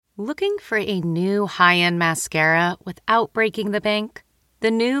Looking for a new high-end mascara without breaking the bank? The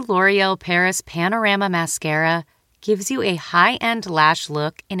new L'Oreal Paris Panorama Mascara gives you a high-end lash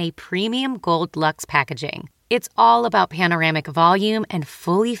look in a premium gold luxe packaging. It's all about panoramic volume and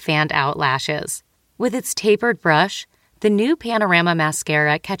fully fanned-out lashes. With its tapered brush, the new Panorama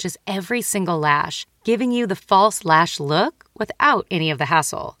Mascara catches every single lash, giving you the false lash look without any of the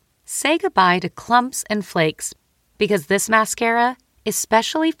hassle. Say goodbye to clumps and flakes, because this mascara is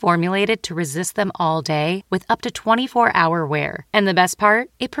specially formulated to resist them all day with up to 24-hour wear. And the best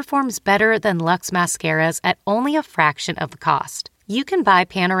part? It performs better than Luxe mascaras at only a fraction of the cost. You can buy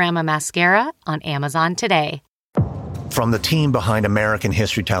Panorama Mascara on Amazon today. From the team behind American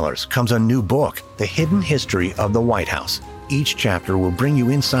History Tellers comes a new book, The Hidden History of the White House. Each chapter will bring you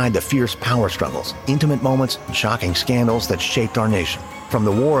inside the fierce power struggles, intimate moments, and shocking scandals that shaped our nation. From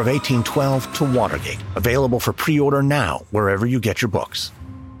the War of 1812 to Watergate. Available for pre-order now, wherever you get your books.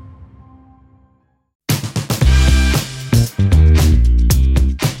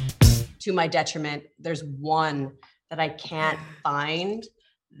 To my detriment, there's one that I can't find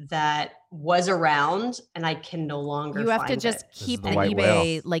that was around, and I can no longer find it. You have to just keep the white eBay,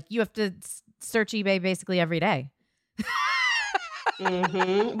 whale. like you have to search eBay basically every day.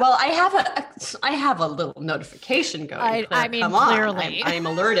 Mm-hmm. Well, I have a little notification going. I mean, come on. clearly. I'm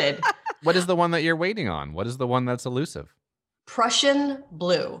alerted. What is the one that you're waiting on? What is the one that's elusive? Prussian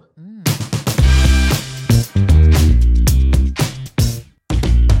blue.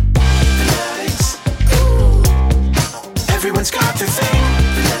 Everyone's got their thing.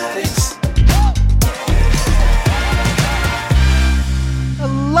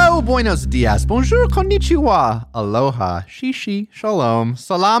 Hello, buenos dias, bonjour, konnichiwa, aloha, shishi, shalom,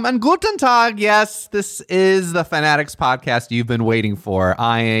 salam, and guten tag. Yes, this is the Fanatics podcast you've been waiting for.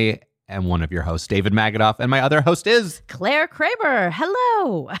 I am one of your hosts, David Magadoff, and my other host is Claire Kramer.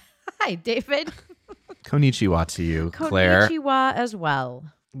 Hello. Hi, David. konnichiwa to you, Claire. Konnichiwa as well.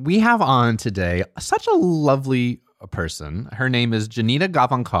 We have on today such a lovely person. Her name is Janina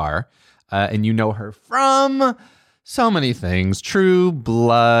Gavankar, and you know her from so many things. True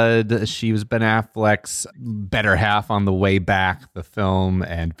Blood. She was Ben Affleck's better half on The Way Back, the film,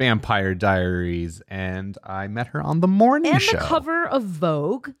 and Vampire Diaries. And I met her on The Morning Show. And the cover of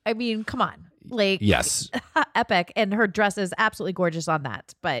Vogue. I mean, come on. Like, yes. Epic. And her dress is absolutely gorgeous on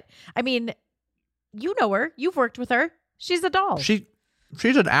that. But, I mean, you know her. You've worked with her. She's a doll. She's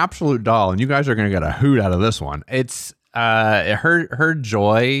an absolute doll, and you guys are going to get a hoot out of this one. It's her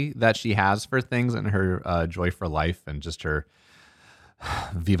joy that she has for things, and her joy for life, and just her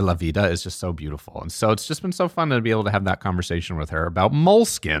viva la vida is just so beautiful. And so it's just been so fun to be able to have that conversation with her about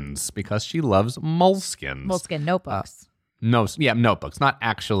moleskins, because she loves moleskins. Moleskin notebooks. Notebooks, not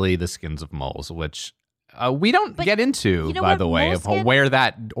actually the skins of moles, which we don't get into, you know by what, the way, moleskin? of where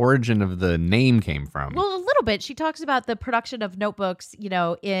that origin of the name came from. Well, a little bit. She talks about the production of notebooks, you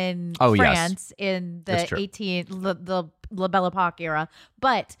know, in Oh, yes. France in the That's true. the La Belle Epoque era.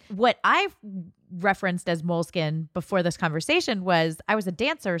 But what I've referenced as moleskin before this conversation was I was a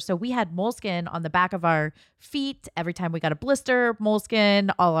dancer, so we had moleskin on the back of our feet every time we got a blister,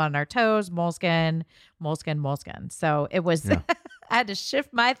 moleskin, all on our toes, moleskin. So it was, I had to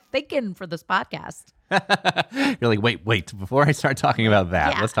shift my thinking for this podcast. You're like, wait, before I start talking about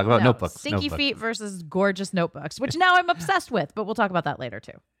that, let's talk about notebooks. Stinky feet versus gorgeous notebooks, which now I'm obsessed with, but we'll talk about that later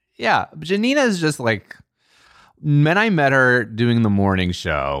too. Yeah, Janina is just like, when I met her doing the morning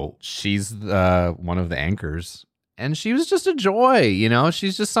show, she's one of the anchors, and she was just a joy. You know,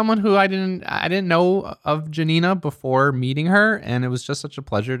 she's just someone who I didn't know of Janina before meeting her, and it was just such a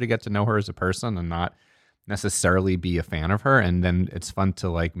pleasure to get to know her as a person and not necessarily be a fan of her. And then it's fun to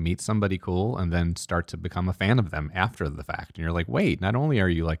like meet somebody cool and then start to become a fan of them after the fact. And you're like, wait, not only are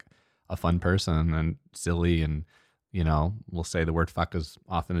you like a fun person and silly and, you know, we'll say the word fuck as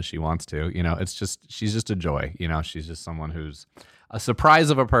often as she wants to, you know, it's just, she's just a joy. You know, she's just someone who's a surprise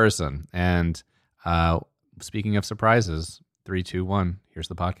of a person. And speaking of surprises, 3, 2, 1, here's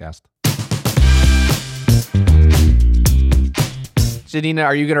the podcast. Janina,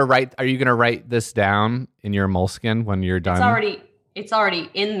 are you gonna write this down in your moleskin when you're done? It's already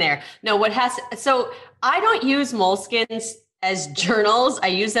in there. No, so I don't use moleskins as journals. I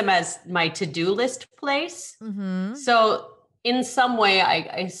use them as my to-do list place. Mm-hmm. So in some way,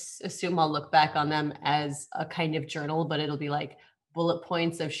 I assume I'll look back on them as a kind of journal, but it'll be like bullet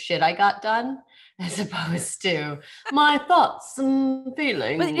points of shit I got done, as opposed to my thoughts and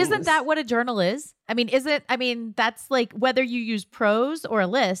feelings. But isn't that what a journal is? I mean, that's like whether you use prose or a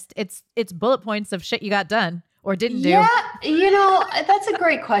list, it's bullet points of shit you got done, or didn't do? Yeah, that's a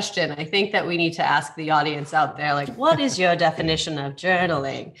great question. I think that we need to ask the audience out there, like, what is your definition of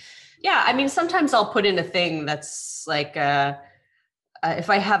journaling? Yeah, I mean, sometimes I'll put in a thing that's like, if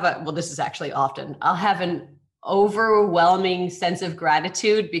I have this is actually often, I'll have an overwhelming sense of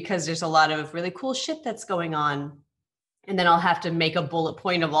gratitude because there's a lot of really cool shit that's going on. And then I'll have to make a bullet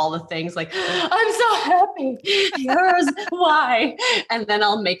point of all the things like, I'm so happy. Here's why. And then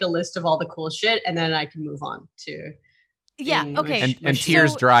I'll make a list of all the cool shit. And then I can move on to. Okay. And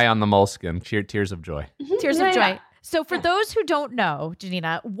tears dry on the Moleskine. Tears of joy. Tears of joy. So for those who don't know,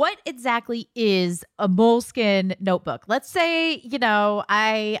 Janina, what exactly is a Moleskine notebook? Let's say,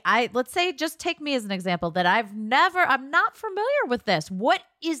 let's say, just take me as an example that I'm not familiar with this. What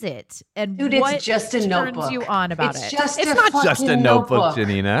is it? And dude, what it's just a turns notebook. you on about it? It's not just a notebook,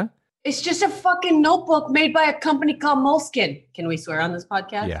 Janina. It's just a fucking notebook made by a company called Moleskine. Can we swear on this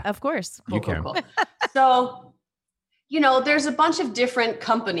podcast? Yeah. Of course. Cool. So, there's a bunch of different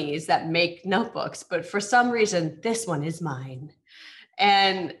companies that make notebooks, but for some reason, this one is mine.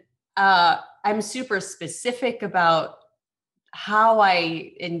 And I'm super specific about how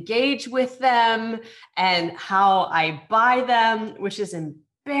I engage with them and how I buy them, which is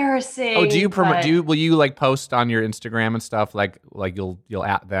embarrassing. Oh, do you promote? Will you like post on your Instagram and stuff? Like you'll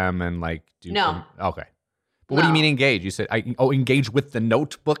at them and like do? No. Okay. But what do you mean engage? You said engage with the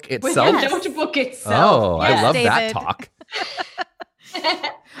notebook itself. With the notebook itself. Oh, yes, I love that talk.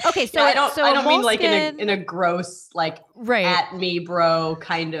 Okay, so I don't mean like Moleskine, in a gross like right. at me bro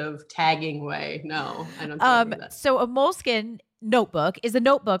kind of tagging way. No, I don't do that. So a Moleskine notebook is a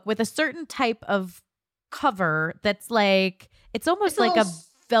notebook with a certain type of cover that's like it's almost like a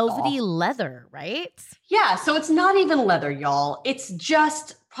velvety leather, right? Yeah, so it's not even leather, y'all. It's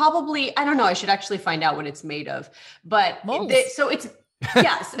just probably, I don't know, I should actually find out what it's made of. But so it's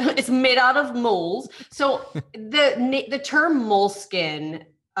yes, it's made out of moles. So the term Moleskine,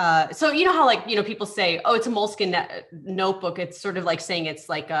 so you know how like, people say, oh, it's a Moleskine notebook. It's sort of like saying it's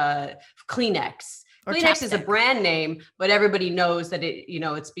like a Kleenex. Or Kleenex chapstick. is a brand name, but everybody knows that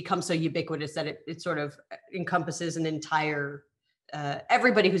it's become so ubiquitous that it sort of encompasses an entire,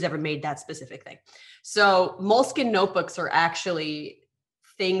 everybody who's ever made that specific thing. So Moleskine notebooks are actually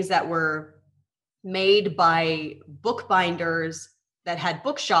things that were made by bookbinders that had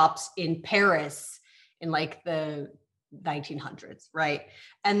bookshops in Paris in like the 1900s, right?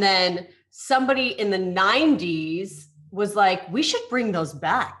 And then somebody in the 90s was like, we should bring those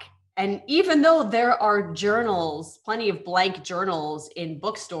back. And even though there are journals, plenty of blank journals in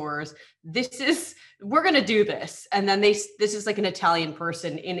bookstores, we're going to do this. And then this is like an Italian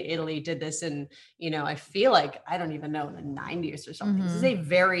person in Italy did this. And, I feel like, I don't even know, in the 90s or something. This is a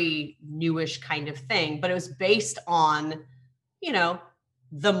very newish kind of thing, but it was based on,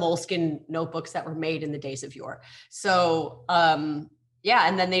 the Moleskine notebooks that were made in the days of yore. So, and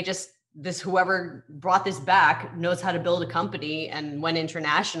then whoever brought this back knows how to build a company and went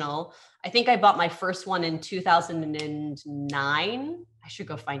international. I think I bought my first one in 2009. I should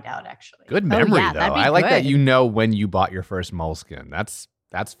go find out, actually. Good memory, though. I like good. that when you bought your first Moleskine. That's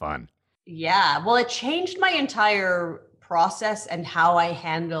fun. Yeah. Well, it changed my entire process and how I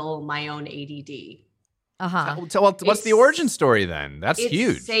handle my own ADD. Uh-huh. So what's the origin story then? That's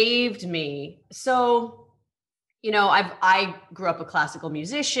huge. It saved me. So, I grew up a classical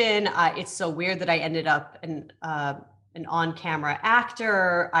musician. It's so weird that I ended up an on-camera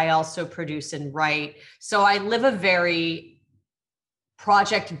actor. I also produce and write. So I live a very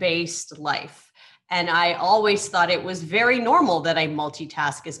project-based life. And I always thought it was very normal that I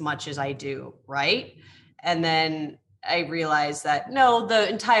multitask as much as I do, right? And then I realized that no, the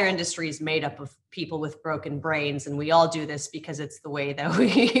entire industry is made up of people with broken brains, and we all do this because it's the way that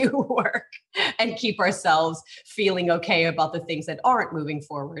we work and keep ourselves feeling okay about the things that aren't moving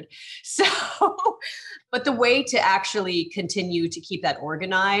forward. So, but the way to actually continue to keep that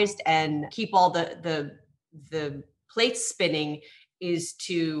organized and keep all the plates spinning is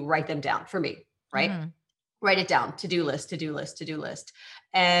to write them down for me, right? Mm-hmm. Write it down, to-do list.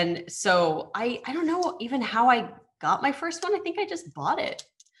 And so I don't know even how I got my first one. I think I just bought it.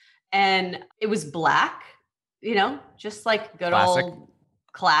 And it was black, just like good old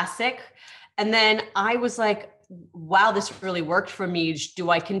classic. And then I was like, wow, this really worked for me.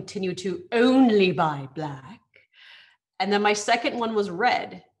 Do I continue to only buy black? And then my second one was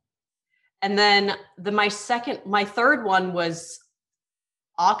red. And then my third one was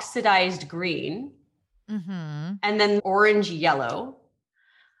oxidized green. Mm-hmm. And then orange yellow.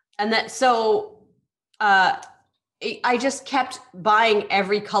 And I just kept buying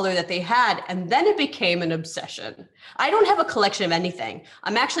every color that they had. And then it became an obsession. I don't have a collection of anything.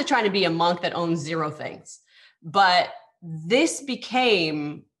 I'm actually trying to be a monk that owns 0 things. but this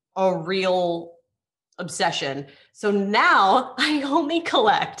became a real obsession. So now I only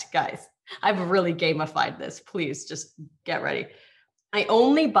collect, guys. I've really gamified this. Please just get ready. I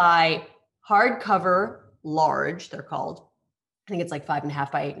only buy hardcover large, they're called. I think it's like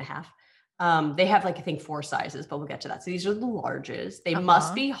 5.5 by 8.5. They have like, I think 4 sizes, but we'll get to that. So these are the larges. They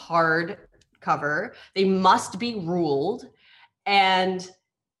must be hard cover. They must be ruled, and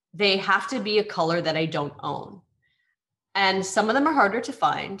they have to be a color that I don't own. And some of them are harder to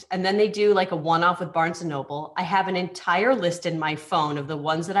find. And then they do like a one-off with Barnes & Noble. I have an entire list in my phone of the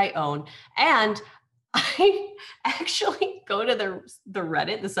ones that I own. And I actually go to the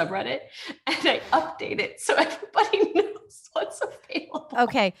Reddit, the subreddit, and I update it so everybody knows what's available.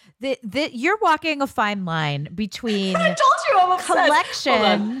 Okay. You're walking a fine line between I told you I'm obsessed.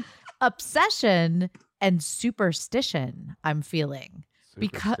 Collection, obsession, and superstition, I'm feeling.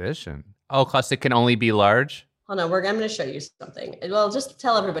 Superstition. Because it can only be large? Hold on, I'm going to show you something. Well, just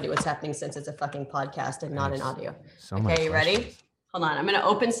tell everybody what's happening since it's a fucking podcast and not an audio. So okay, you ready? Hold on, I'm going to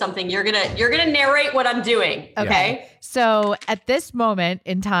open something. You're gonna narrate what I'm doing. Okay. So at this moment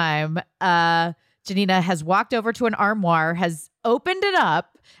in time, Janina has walked over to an armoire, has opened it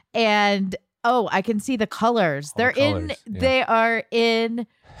up, and I can see the colors. They are in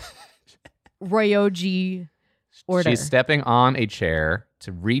Ryoji order. She's stepping on a chair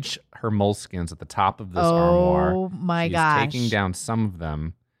to reach her moleskins at the top of this armoire. Oh my She's gosh. taking down some of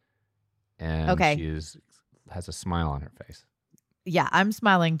them, and she has a smile on her face. Yeah, I'm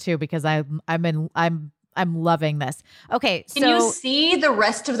smiling too because I'm loving this. Okay, Can you see the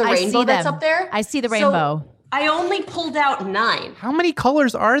rest of the rainbow that's up there? I see the rainbow. So I only pulled out 9. How many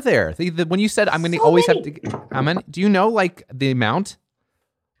colors are there? When you said I'm going to always have to, how many? Do you know like the amount?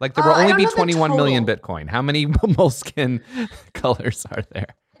 Like there will only be 21 million Bitcoin. How many moleskin colors are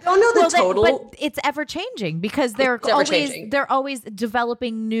there? I don't know the total. But it's ever changing because they're always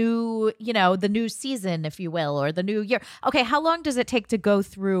developing new, the new season, if you will, or the new year. Okay, how long does it take to go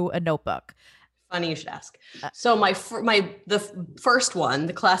through a notebook? Funny you should ask. So the first one,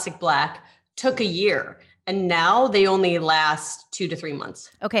 the classic black, took a year, and now they only last 2 to 3 months.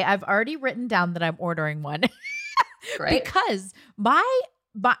 Okay, I've already written down that I'm ordering one. Right? Because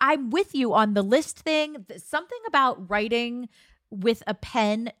I'm with you on the list thing. Something about writing with a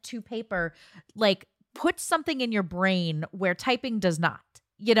pen to paper, like puts something in your brain where typing does not.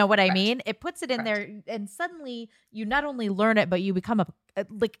 You know what I mean? It puts it in there, and suddenly you not only learn it, but you become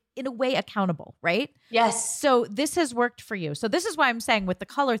in a way accountable, right? Yes. So this has worked for you. So this is why I'm saying with the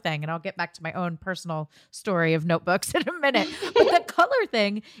color thing, and I'll get back to my own personal story of notebooks in a minute. But the color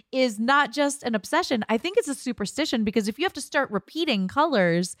thing is not just an obsession. I think it's a superstition, because if you have to start repeating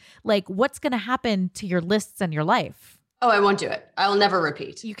colors, like what's going to happen to your lists and your life? Oh, I won't do it. I will never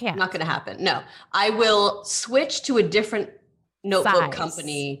repeat. You can't. Not going to happen. No, I will switch to a different notebook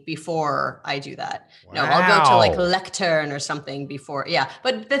company before I do that. Wow. No, I'll go to like Lectern or something before. Yeah.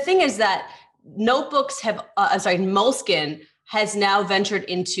 But the thing is that notebooks Moleskine has now ventured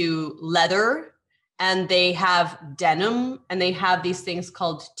into leather, and they have denim, and they have these things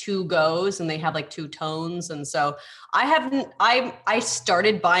called two goes, and they have like 2 tones. And so I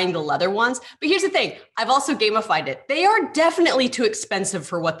started buying the leather ones, but here's the thing. I've also gamified it. They are definitely too expensive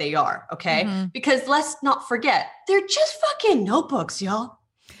for what they are. Okay. Mm-hmm. Because let's not forget, they're just fucking notebooks, y'all.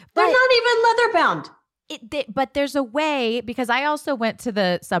 They're not even leather bound. But there's a way, because I also went to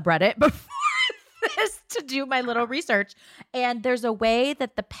the subreddit before this to do my little research, and there's a way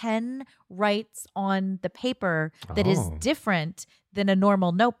that the pen writes on the paper that is different than a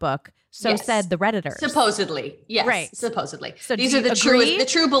normal notebook. So said the Redditors. Supposedly. Yes. Right. Supposedly. So these are the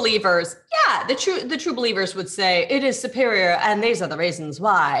true believers. Yeah. The true believers would say it is superior, and these are the reasons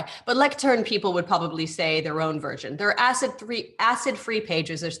why. But Lectern people would probably say their own version. They're acid-free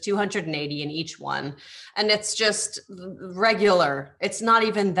pages. There's 280 in each one. And it's just regular. It's not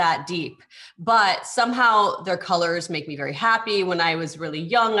even that deep. But somehow their colors make me very happy. When I was really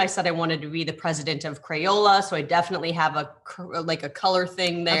young, I said I wanted to be the president of Crayola. So I definitely have a color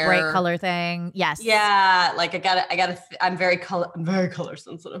thing there. A bright color thing. Yes. Yeah. Like I'm very color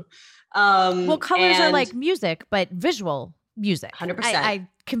sensitive. Well, colors are like music, but visual music. 100%. I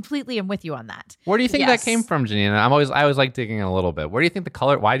completely am with you on that. Where do you think that came from, Janina? I always like digging a little bit. Where do you think the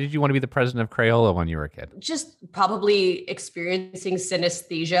color? Why did you want to be the president of Crayola when you were a kid? Just probably experiencing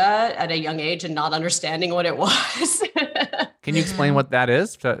synesthesia at a young age and not understanding what it was. Can you explain what that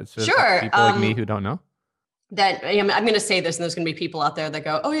is to sure. people like me who don't know? That I'm going to say this, and there's going to be people out there that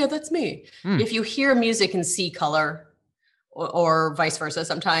go, "Oh yeah, that's me." If you hear music and see color, or vice versa,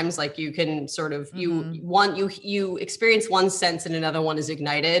 sometimes like you can sort of you experience one sense and another one is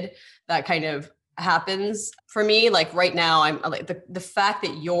ignited. That kind of happens for me, like right now, I'm like the fact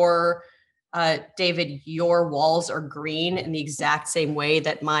that David, your walls are green in the exact same way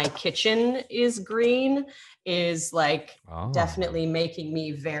that my kitchen is green is like definitely making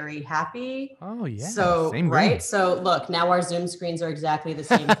me very happy. Oh yeah. So, same right. green. So look, now our Zoom screens are exactly the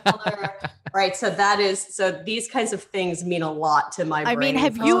same color. Right. So these kinds of things mean a lot to my brain. I mean,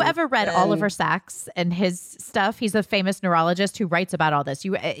 have you ever read Oliver Sacks and his stuff? He's a famous neurologist who writes about all this.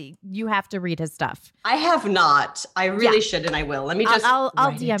 You have to read his stuff. I have not. I really should, and I will. Let me just. I'll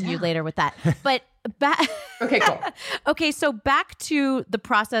DM you later with that. But okay, cool. Okay, so back to the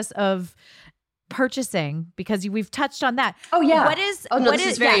process of purchasing, because we've touched on that. Oh yeah. This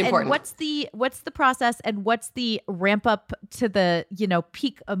is very important. And what's the process, and what's the ramp up to the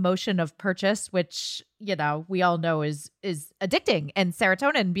peak emotion of purchase, which we all know is addicting, and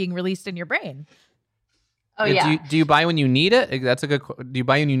serotonin being released in your brain. Oh yeah. Do you buy when you need it? That's a good. Do you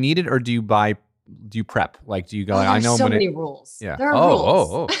buy when you need it, or do you prep? Like, do you go? I know so many rules. Yeah. There are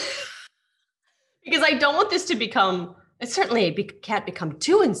rules. Because I don't want this to become. It certainly can't become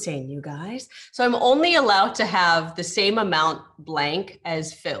too insane, you guys. So I'm only allowed to have the same amount blank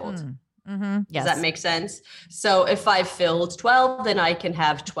as filled. Mm-hmm. Yes. Does that make sense? So if I filled 12, then I can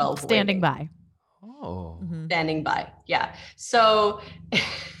have 12 standing waiting. by. Oh. Mm-hmm. Standing by. Yeah. So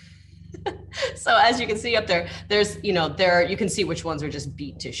so as you can see up there, there's, you can see which ones are just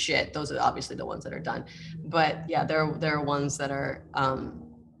beat to shit. Those are obviously the ones that are done. But yeah, there are ones that are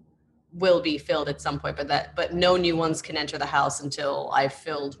will be filled at some point, but no new ones can enter the house until I've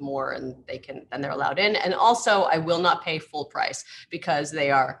filled more, and then they're allowed in. And also I will not pay full price because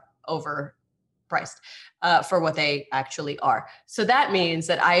they are overpriced for what they actually are. So that means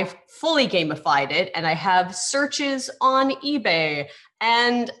that I've fully gamified it, and I have searches on eBay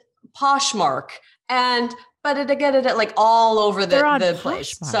and Poshmark but to get it like all over the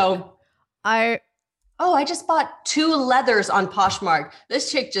place. So I just bought 2 leathers on Poshmark.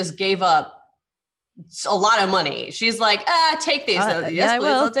 This chick just gave up a lot of money. She's like, take these. Yes, please,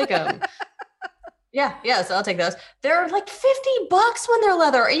 I'll take them. Yeah, so I'll take those. They're like $50 when they're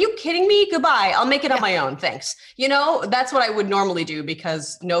leather. Are you kidding me? Goodbye. I'll make it on my own. Thanks. That's what I would normally do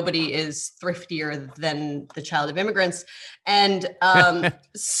because nobody is thriftier than the child of immigrants. And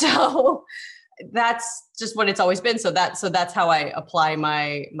so that's just what it's always been. So that's how I apply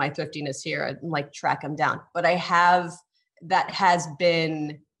my thriftiness here and like track them down. But that has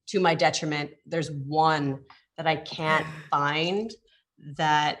been to my detriment. There's one that I can't find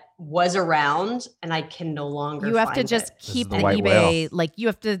that was around, and I can no longer You have find to just it. keep an eBay, like you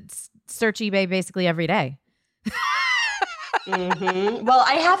have to search eBay basically every day. Mm-hmm. Well,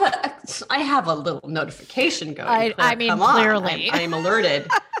 I have a little notification going. I mean, clearly. I'm alerted.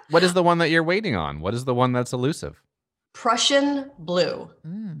 What is the one that you're waiting on? What is the one that's elusive? Prussian blue.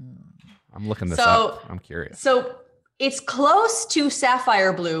 I'm looking this up. I'm curious. So it's close to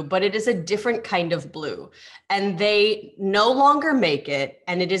sapphire blue, but it is a different kind of blue. And they no longer make it,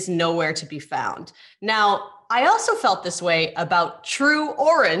 and it is nowhere to be found. Now, I also felt this way about True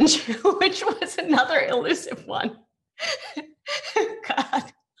Orange, which was another elusive one. God.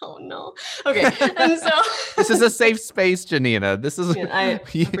 Oh no. Okay. And so this is a safe space, Janina. This is I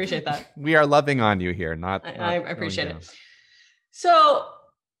appreciate that. We are loving on you here, I appreciate it. So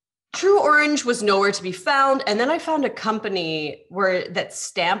True Orange was nowhere to be found. And then I found a company that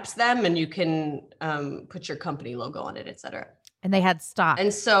stamps them, and you can put your company logo on it, etc. And they had stock.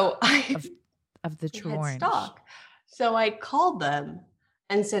 And so of the True Orange. Stock. So I called them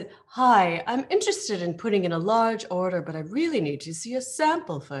and said, "Hi, I'm interested in putting in a large order, but I really need to see a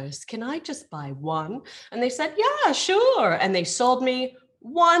sample first. Can I just buy one?" And they said, "Yeah, sure." And they sold me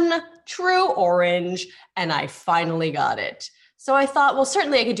one True Orange, and I finally got it. So I thought, well,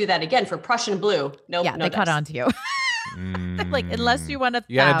 certainly I could do that again for Prussian blue. Nope, yeah, no they dice. caught on to you. Like, unless you want to,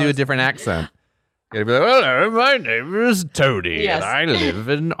 you got to do a different accent. You got to be like, "Hello, my name is Tony, Yes. and I live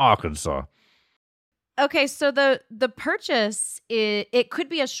in Arkansas." Okay, so the purchase, it could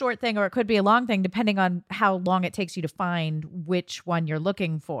be a short thing or it could be a long thing, depending on how long it takes you to find which one you're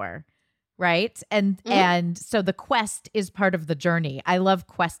looking for, right? And so the quest is part of the journey. I love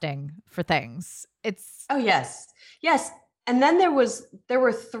questing for things. Oh yes. And then there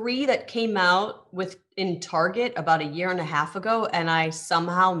were 3 that came out in Target about a year and a half ago, and I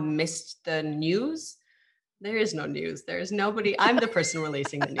somehow missed the news. There is no news. There is nobody. I'm the person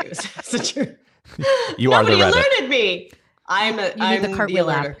releasing the news. That's the truth. You are the Nobody Reddit. alerted me. I'm the Cartwheel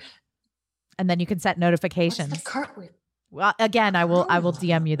alerter. app. And then you can set notifications. What's the Cartwheel? Well, again, I will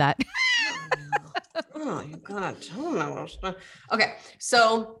DM you that. Oh, you gotta tell me. Okay,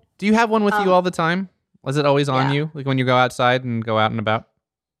 so Do you have one with you all the time? Was it always on yeah. you, like when you go outside and go out and about?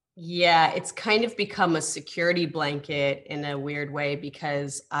 Yeah, it's kind of become a security blanket in a weird way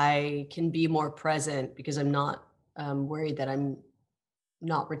because I can be more present because I'm not worried that I'm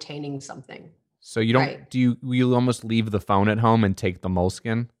not retaining something. So you don't Right. you almost leave the phone at home and take the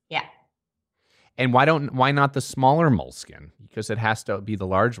Moleskine? Yeah. And why not the smaller Moleskine? Because it has to be the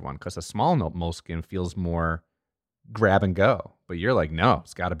large one because a small Moleskine feels more grab and go. But you're like, no,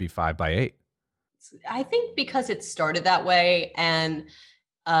 it's got to be 5x8. I think because it started that way and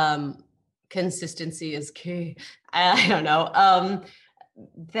consistency is key. I don't know.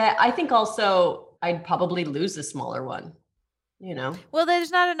 That I think also I'd probably lose the smaller one, you know? Well,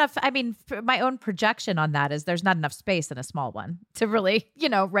 there's not enough. I mean, my own projection on that is there's not enough space in a small one to really,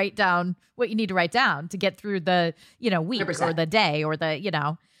 write down what you need to write down to get through the, week 100%. or the day or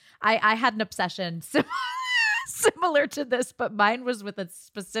the. I had an obsession similar to this, but mine was with a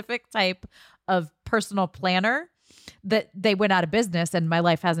specific type of personal planner that they went out of business, and my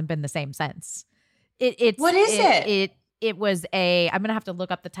life hasn't been the same since. What is it? It was I'm going to have to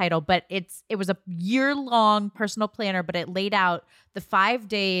look up the title, but it was a year-long personal planner, but it laid out the 5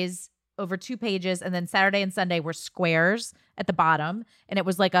 days over 2 pages, and then Saturday and Sunday were squares at the bottom, and it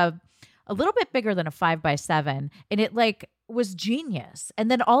was like a little bit bigger than a 5x7, and it was genius.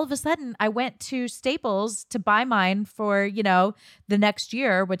 And then all of a sudden I went to Staples to buy mine for, the next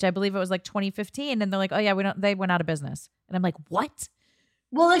year, which I believe it was like 2015. And they're like, oh yeah, they went out of business. And I'm like, what?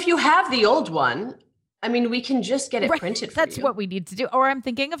 Well, if you have the old one, I mean, we can just get it printed for That's you. what we need to do. Or I'm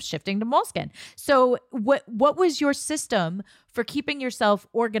thinking of shifting to Moleskine. So what was your system for keeping yourself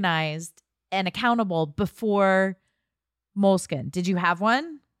organized and accountable before Moleskine? Did you have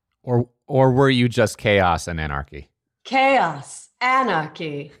one? Or were you just chaos and anarchy? Chaos,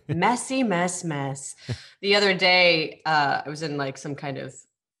 anarchy, messy mess. The other day, I was in some kind of,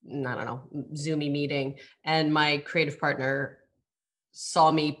 I don't know, Zoomy meeting, and my creative partner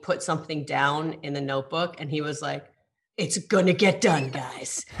saw me put something down in the notebook, and he was like, "It's gonna get done,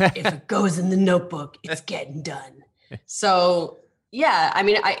 guys. If it goes in the notebook, it's getting done." So yeah, I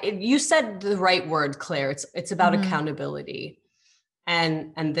mean, you said the right word, Claire. It's about accountability,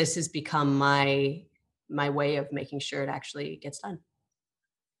 and this has become my way of making sure it actually gets done.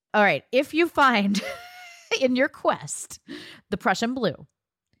 All right. If you find in your quest the Prussian blue,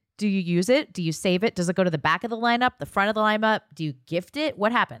 do you use it? Do you save it? Does it go to the back of the lineup, the front of the lineup? Do you gift it?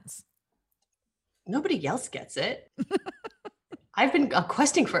 What happens? Nobody else gets it. I've been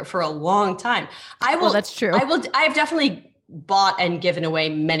questing for it for a long time. Well, that's true. I've definitely bought and given away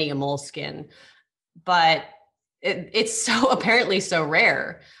many a Moleskine, but it's so apparently so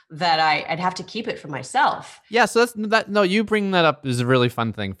rare that I'd have to keep it for myself. Yeah, so no, you bring that up is a really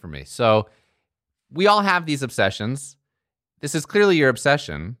fun thing for me. So we all have these obsessions. This is clearly your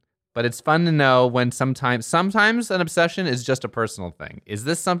obsession, but it's fun to know when sometimes an obsession is just a personal thing. Is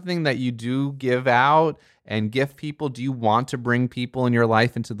this something that you do give out and gift people? Do you want to bring people in your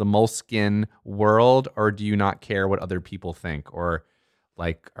life into the Moleskine world, or do you not care what other people think? Or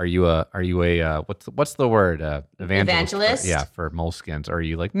are you a what's the word? Evangelist? Yeah, for Moleskines. Or are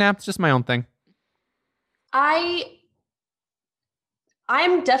you like, nah, it's just my own thing? I'm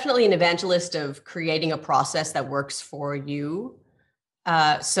definitely an evangelist of creating a process that works for you.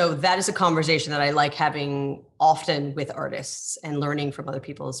 So that is a conversation that I like having often with artists and learning from other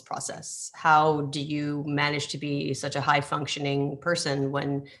people's process. How do you manage to be such a high functioning person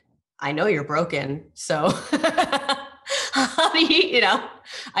when I know you're broken? So how do you,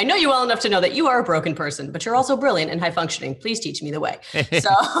 I know you well enough to know that you are a broken person, but you're also brilliant and high functioning. Please teach me the way.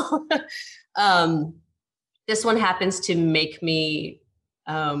 So this one happens to make me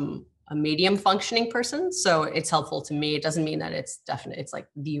a medium functioning person. So it's helpful to me. It doesn't mean that it's like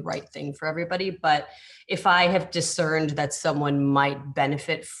the right thing for everybody. But if I have discerned that someone might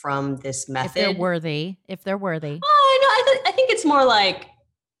benefit from this method. If they're worthy. Oh, I think it's more like,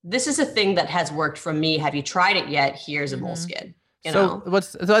 this is a thing that has worked for me. Have you tried it yet? Here's a Moleskine. So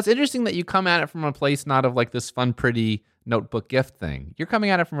it's interesting that you come at it from a place not of like this fun, pretty notebook gift thing. You're coming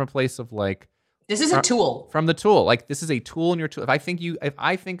at it from a place of like, this is a tool. From the tool. Like, this is a tool in your tool.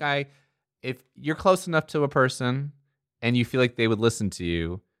 If you're close enough to a person and you feel like they would listen to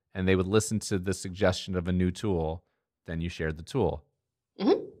you and they would listen to the suggestion of a new tool, then you shared the tool.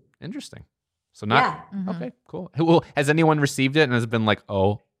 Mm-hmm. Interesting. So okay, cool. Well, has anyone received it and has been like,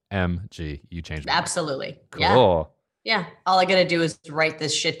 OMG, you changed my Absolutely. mind. Cool. Yeah. All I got to do is write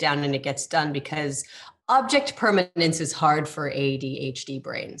this shit down and it gets done, because object permanence is hard for ADHD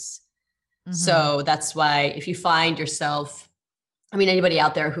brains. Mm-hmm. So that's why if you find yourself, anybody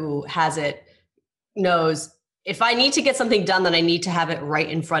out there who has it knows if I need to get something done, then I need to have it right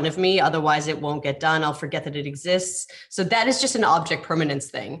in front of me. Otherwise it won't get done. I'll forget that it exists. So that is just an object permanence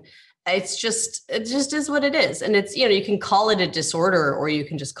thing. It just is what it is. And it's, you can call it a disorder, or you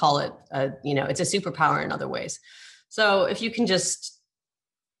can just call it, it's a superpower in other ways. So if you can just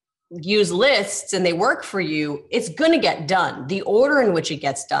use lists and they work for you, it's going to get done. The order in which it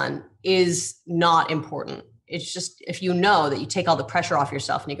gets done is not important. It's just, if you know that you take all the pressure off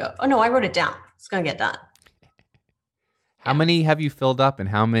yourself and you go, oh no, I wrote it down, it's going to get done. How many have you filled up, and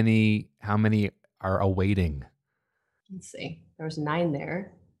how many are awaiting? Let's see. There was 9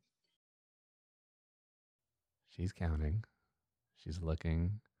 there. She's counting. She's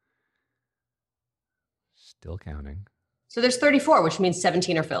looking. Still counting. So there's 34, which means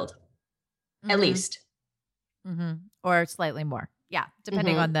 17 are filled. At least. Mm-hmm. Or slightly more. Yeah.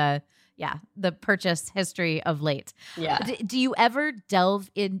 Depending on the purchase history of late. Yeah. Do you ever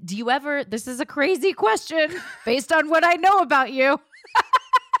delve in? This is a crazy question based on what I know about you.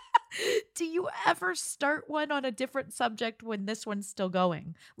 Do you ever start one on a different subject when this one's still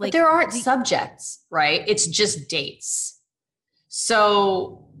going? But there aren't subjects, right? It's just dates.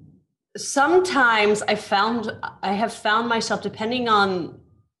 So sometimes I have found myself, depending on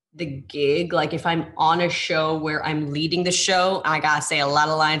the gig, like if I'm on a show where I'm leading the show, I gotta say a lot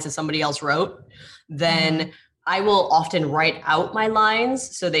of lines that somebody else wrote, then I will often write out my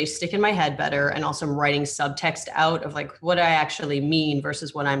lines so they stick in my head better. And also I'm writing subtext out of like what I actually mean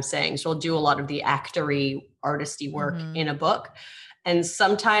versus what I'm saying. So I'll do a lot of the actory, artisty work in a book. And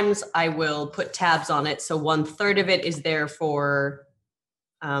sometimes I will put tabs on it. So 1/3 of it is there for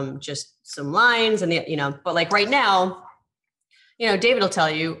just some lines and but like right now, David will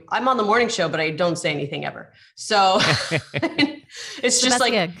tell you, I'm on the morning show, but I don't say anything ever. So it's just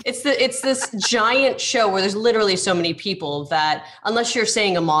like, gig. it's this giant show where there's literally so many people that unless you're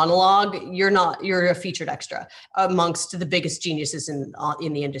saying a monologue, you're a featured extra amongst the biggest geniuses in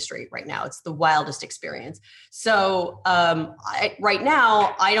the industry right now. It's the wildest experience. So right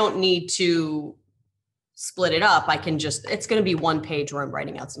now I don't need to split it up. It's going to be 1 page where I'm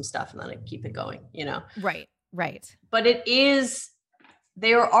writing out some stuff and then I keep it going, Right. But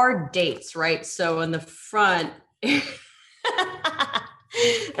there are dates, right? So in the front, I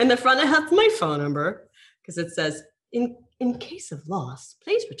have my phone number because it says, in case of loss,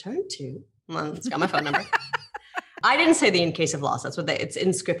 please return to, well, it's got my phone number. I didn't say the in case of loss. That's what it's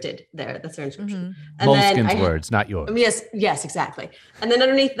inscripted there. That's their inscription. And Moleskin's words, not yours. Yes, exactly. And then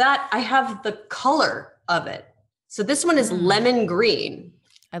underneath that, I have the color of it. So this one is lemon green.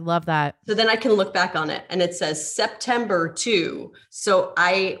 I love that. So then I can look back on it and it says September 2. So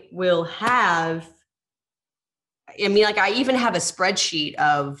I will have, I even have a spreadsheet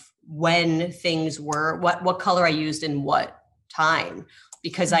of when things were, what color I used in what time,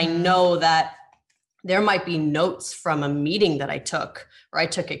 because I know that there might be notes from a meeting that I took, or I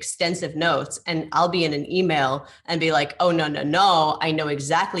took extensive notes, and I'll be in an email and be like, oh, no, I know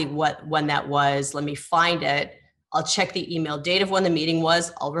exactly when that was. Let me find it. I'll check the email date of when the meeting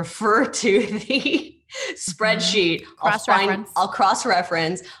was. I'll refer to the spreadsheet. I'll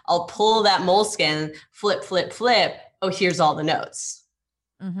cross-reference. I'll pull that Moleskine, flip. Oh, here's all the notes.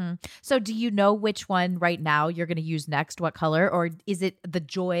 Mm-hmm. So do you know which one right now you're going to use next? What color? Or is it the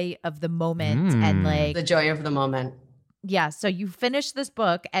joy of the moment and like the joy of the moment? Yeah. So you finish this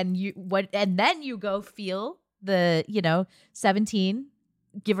book and then you go feel the, 17,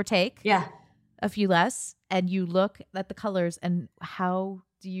 give or take. Yeah. A few less, and you look at the colors, and how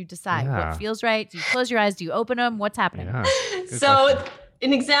do you decide what feels right? Do you close your eyes? Do you open them? What's happening? Yeah. So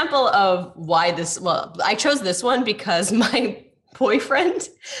an example of why I chose this one because my boyfriend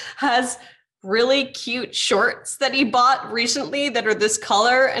has really cute shorts that he bought recently that are this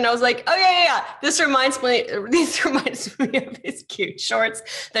color. And I was like, oh yeah. This reminds me of his cute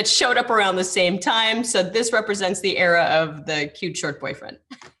shorts that showed up around the same time. So this represents the era of the cute short boyfriend.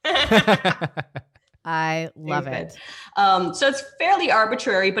 I love it. So it's fairly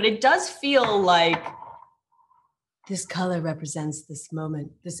arbitrary, but it does feel like this color represents this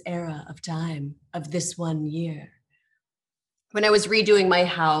moment, this era of time of this 1 year. When I was redoing my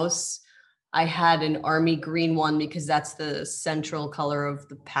house, I had an army green one because that's the central color of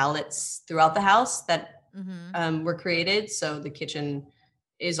the palettes throughout the house that were created. So the kitchen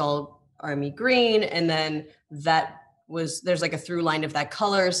is all army green. And then there's like a through line of that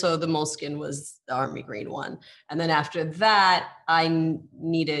color. So the Moleskine was the army green one. And then after that, I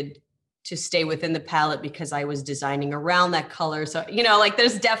needed to stay within the palette because I was designing around that color. So,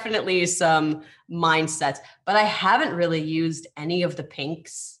 there's definitely some mindsets, but I haven't really used any of the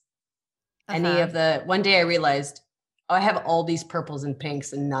pinks. One day I realized, I have all these purples and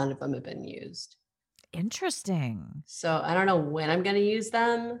pinks and none of them have been used. interesting. So I don't know when I'm going to use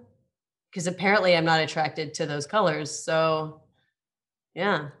them because apparently I'm not attracted to those colors. So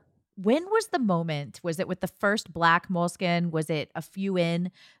yeah. When was the moment? Was it with the first black moleskin? Was it a few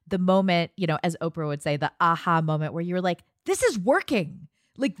in? The moment, as Oprah would say, the aha moment where you were like, this is working.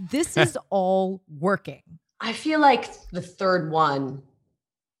 Like, this is all working. I feel like the third one,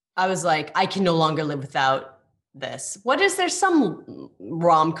 I was like, I can no longer live without this. There's some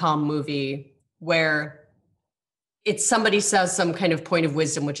rom-com movie where it's somebody says some kind of point of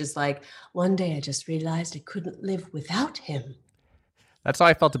wisdom, which is like, one day I just realized I couldn't live without him. That's how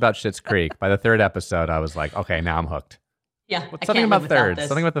I felt about Schitt's Creek. By the third episode, I was like, okay, now I'm hooked. Yeah. What's something about third?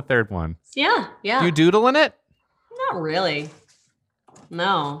 Something about the third one. Yeah. Do you doodle in it? Not really.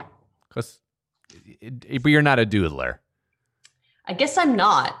 No. But you're not a doodler. I guess I'm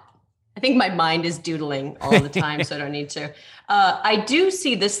not. I think my mind is doodling all the time, so I don't need to. I do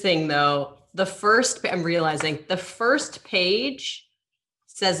see this thing, though. I'm realizing the first page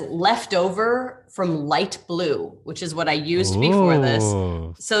says leftover from light blue, which is what I used before this.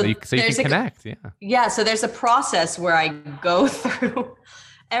 So you can connect, yeah. Yeah, so there's a process where I go through.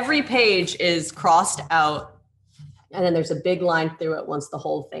 Every page is crossed out, and then there's a big line through it once the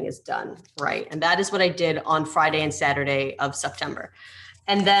whole thing is done, right? And that is what I did on Friday and Saturday of September.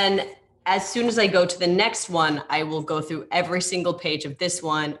 And then as soon as I go to the next one, I will go through every single page of this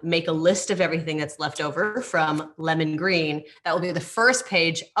one, make a list of everything that's left over from Lemon Green. That will be the first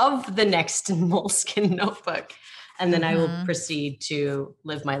page of the next Moleskine notebook. And then I will proceed to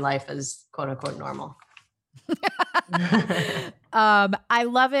live my life as quote unquote normal. I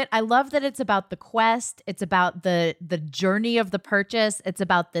love it. I love that it's about the quest. It's about the journey of the purchase. It's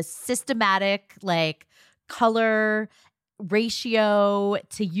about the systematic, like, color ratio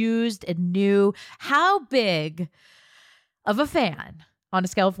to used and new. How big of a fan, on a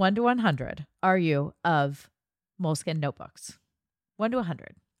scale of 1 to 100, are you of Moleskine notebooks? 1 to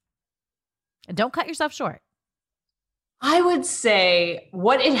 100. And don't cut yourself short. I would say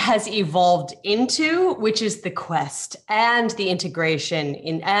what it has evolved into, which is the quest and the integration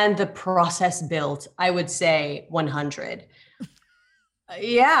and the process built, I would say 100.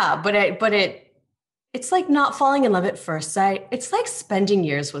 Yeah, but it's like not falling in love at first sight. It's like spending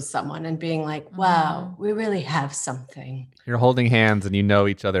years with someone and being like, wow, we really have something. You're holding hands and you know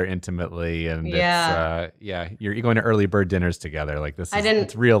each other intimately. And you're going to early bird dinners together. Like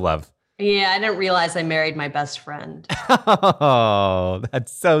it's real love. Yeah, I didn't realize I married my best friend. Oh,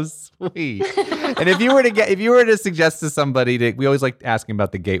 that's so sweet. And if you were to suggest to somebody we always like asking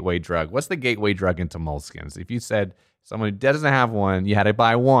about the gateway drug. What's the gateway drug into moleskins? If you said someone who doesn't have one, you had to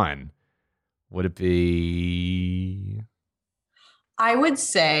buy one, would it be? I would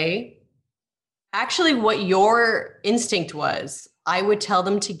say, actually, what your instinct was, I would tell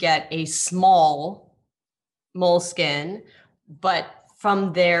them to get a small moleskin, but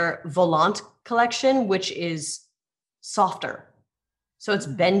from their Volant collection, which is softer. So it's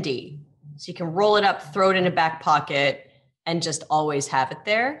bendy. So you can roll it up, throw it in a back pocket, and just always have it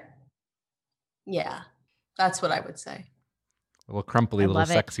there. Yeah, that's what I would say. A little crumply, little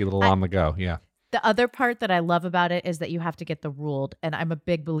sexy, little on the go. Yeah. The other part that I love about it is that you have to get the ruled, and I'm a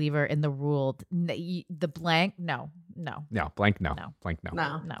big believer in the ruled. The blank, no. Blank, no.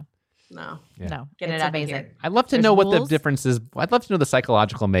 Yeah. No. Get it out of here. I'd love to know what the difference is. I'd love to know the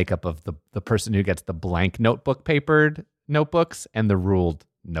psychological makeup of the person who gets the blank notebook papered notebooks and the ruled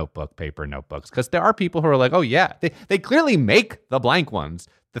notebook paper notebooks. Because there are people who are like, oh yeah, they clearly make the blank ones.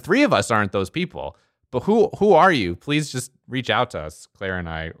 The three of us aren't those people. But who are you? Please just reach out to us, Claire and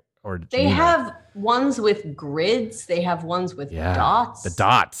I. Or they have ones with grids. They have ones with dots. The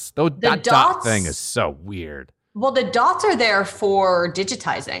dots. That dot thing is so weird. Well, the dots are there for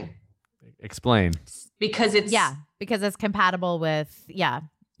digitizing. Explain. Because it's compatible with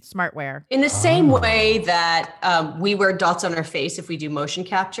smartware. In the same way that we wear dots on our face if we do motion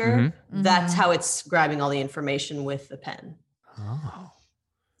capture, that's how it's grabbing all the information with the pen. Oh.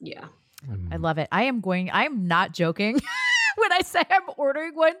 Yeah. I love it. I'm not joking when I say I'm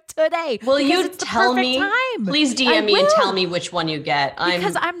ordering one today. Will you tell me? Time. Please DM me and tell me which one you get.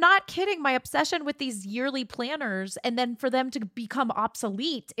 Because I'm not kidding. My obsession with these yearly planners and then for them to become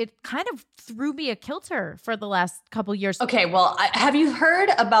obsolete, it kind of threw me a kilter for the last couple years. Okay, well, have you heard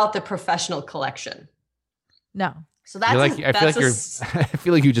about the professional collection? No. So that's I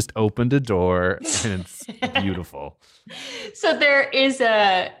feel like you just opened a door and it's beautiful. So there is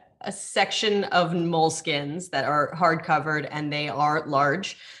a section of moleskins that are hard covered and they are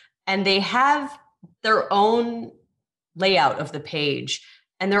large and they have their own layout of the page.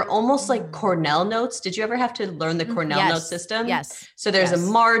 And they're almost like Cornell notes. Did you ever have to learn the Cornell note system? Yes. So there's a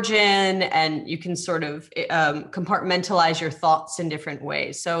margin, and you can sort of compartmentalize your thoughts in different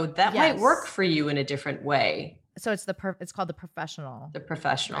ways. So that might work for you in a different way. So it's it's called the Professional. The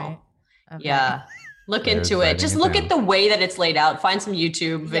Professional. Right? Okay. Yeah. Look into it. Just look at the way that it's laid out. Find some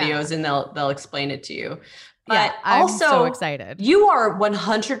YouTube videos and they'll explain it to you. But I'm also, so excited. You are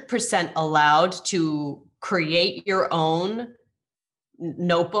 100% allowed to create your own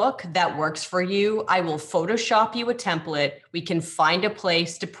notebook that works for you. I will Photoshop you a template. We can find a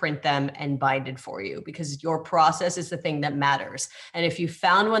place to print them and bind it for you, because your process is the thing that matters. And if you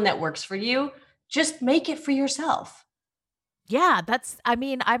found one that works for you, just make it for yourself. Yeah,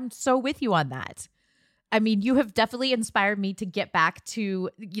 I'm so with you on that. I mean, you have definitely inspired me to get back to,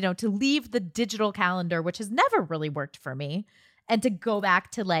 to leave the digital calendar, which has never really worked for me, and to go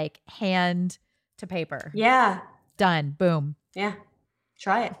back to like hand to paper. Yeah. Done. Boom. Yeah.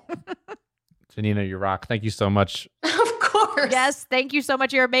 Try it. Janina, you rock. Thank you so much. Of course. Yes. Thank you so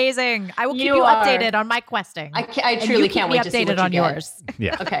much. You're amazing. I will keep you updated on my questing. I truly can't wait to see what you on get. yours.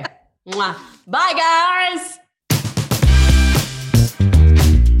 Yeah. Okay. Mwah. Bye, guys.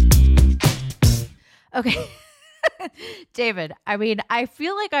 Okay. David, I mean, I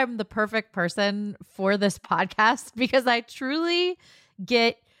feel like I'm the perfect person for this podcast because I truly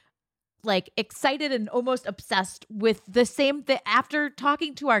get like excited and almost obsessed with the same thing after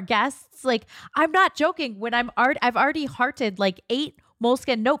talking to our guests. Like, I'm not joking when I've already hearted like 8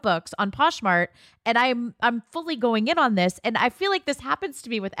 Moleskine notebooks on Poshmark, and I'm fully going in on this. And I feel like this happens to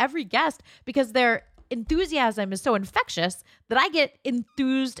me with every guest because their enthusiasm is so infectious that I get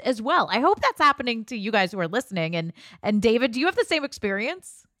enthused as well. I hope that's happening to you guys who are listening. And David, do you have the same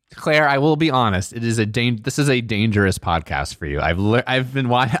experience? Claire, I will be honest. This is a dangerous podcast for you. I've been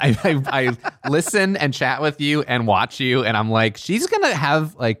watching. I listen and chat with you and watch you, and I'm like, she's gonna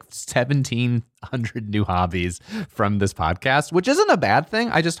have like 1,700 new hobbies from this podcast, which isn't a bad thing.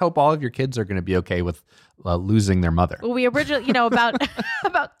 I just hope all of your kids are gonna be okay with losing their mother. Well, we originally,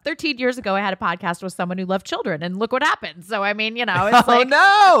 about 13 years ago, I had a podcast with someone who loved children, and look what happened. So, I mean, it's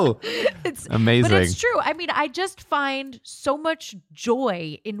no, it's amazing. But it's true. I mean, I just find so much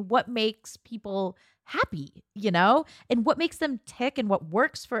joy in what makes people happy, and what makes them tick and what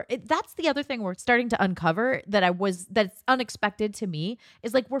works for it. That's the other thing we're starting to uncover that's unexpected to me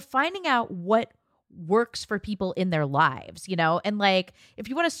is like, we're finding out what works for people in their lives, and like, if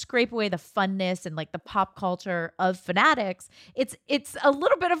you want to scrape away the funness and like the pop culture of Fanatics, it's a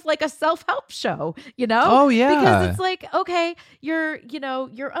little bit of like a self-help show, Oh yeah. Because it's like, okay, you're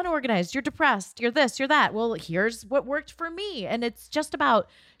unorganized, you're depressed, you're this, you're that. Well, here's what worked for me. And it's just about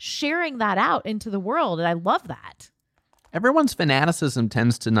sharing that out into the world. And I love that. Everyone's fanaticism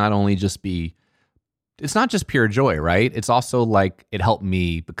tends to not only just be, it's not just pure joy, right? It's also like, it helped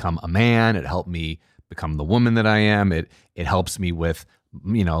me become a man. It helped me become the woman that I am. It helps me with,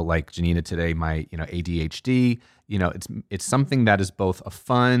 like Janina today, my, ADHD. It's something that is both a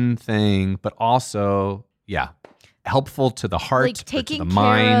fun thing, but also, helpful to the heart, like taking to the care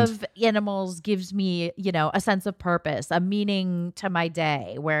mind. of animals gives me, a sense of purpose, a meaning to my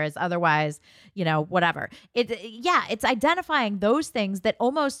day. Whereas otherwise, whatever. It's identifying those things that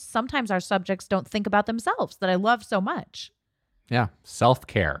almost sometimes our subjects don't think about themselves that I love so much. Yeah,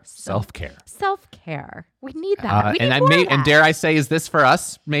 self-care. Self-care. We need that. And dare I say, is this for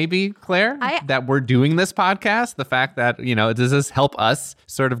us, maybe, Claire, that we're doing this podcast? The fact that, does this help us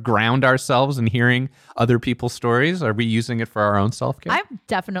sort of ground ourselves in hearing other people's stories? Are we using it for our own self-care? I'm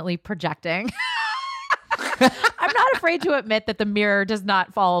definitely projecting. I'm not afraid to admit that the mirror does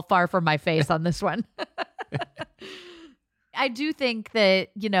not fall far from my face on this one. I do think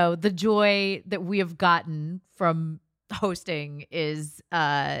that, the joy that we have gotten from hosting is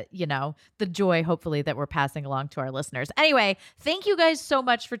the joy hopefully that we're passing along to our listeners. Anyway, thank you guys so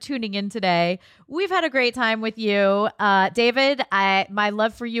much for tuning in today. We've had a great time with you. David, my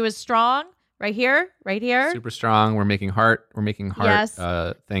love for you is strong. Right here. Super strong. We're making heart Yes.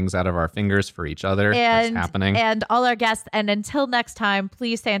 Things out of our fingers for each other. And that's happening. And all our guests. And until next time,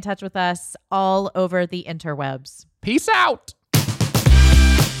 please stay in touch with us all over the interwebs. Peace out.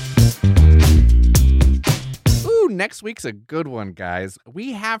 Ooh, next week's a good one, guys.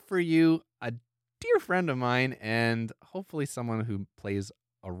 We have for you a dear friend of mine and hopefully someone who plays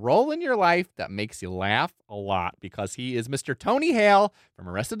a role in your life that makes you laugh a lot, because he is Mr. Tony Hale from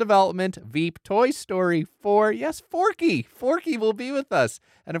Arrested Development, Veep, Toy Story 4. Yes, Forky. Forky will be with us.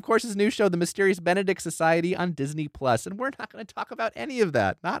 And of course, his new show, The Mysterious Benedict Society on Disney+. And we're not going to talk about any of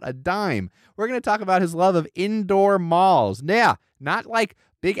that. Not a dime. We're going to talk about his love of indoor malls. Yeah, Not like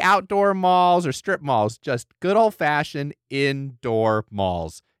big outdoor malls or strip malls, just good old-fashioned indoor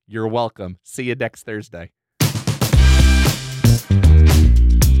malls. You're welcome. See you next Thursday.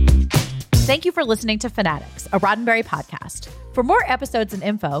 Thank you for listening to Fanatics, a Roddenberry podcast. For more episodes and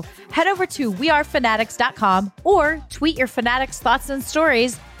info, head over to wearefanatics.com or tweet your Fanatics thoughts and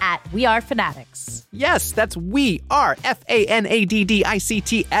stories at wearefanatics. Yes, that's We Are, FANADDICTS.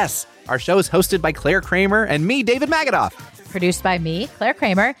 Our show is hosted by Claire Kramer and me, David Magadoff. Produced by me, Claire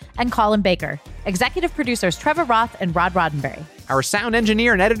Kramer, and Colin Baker. Executive producers Trevor Roth and Rod Roddenberry. Our sound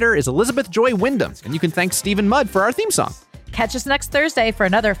engineer and editor is Elizabeth Joy Wyndham, and you can thank Stephen Mudd for our theme song. Catch us next Thursday for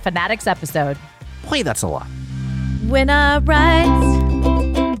another Fanatics episode. Boy, that's a lot. When I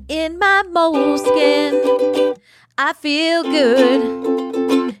write in my moleskin, I feel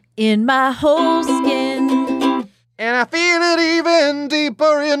good in my whole skin. And I feel it even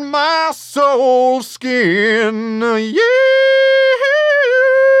deeper in my soul skin. Yeah.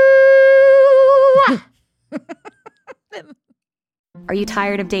 Are you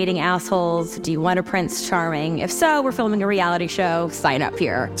tired of dating assholes? Do you want a Prince Charming? If so, we're filming a reality show. Sign up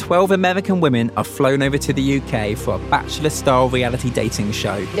here. 12 American women are flown over to the UK for a Bachelor-style reality dating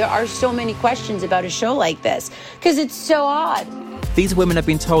show. There are so many questions about a show like this because it's so odd. These women have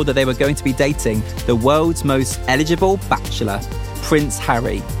been told that they were going to be dating the world's most eligible bachelor, Prince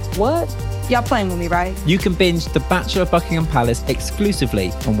Harry. What? Y'all playing with me, right? You can binge The Bachelor of Buckingham Palace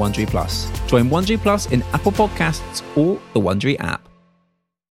exclusively on Wondery Plus. Join Wondery Plus in Apple Podcasts or the Wondery app.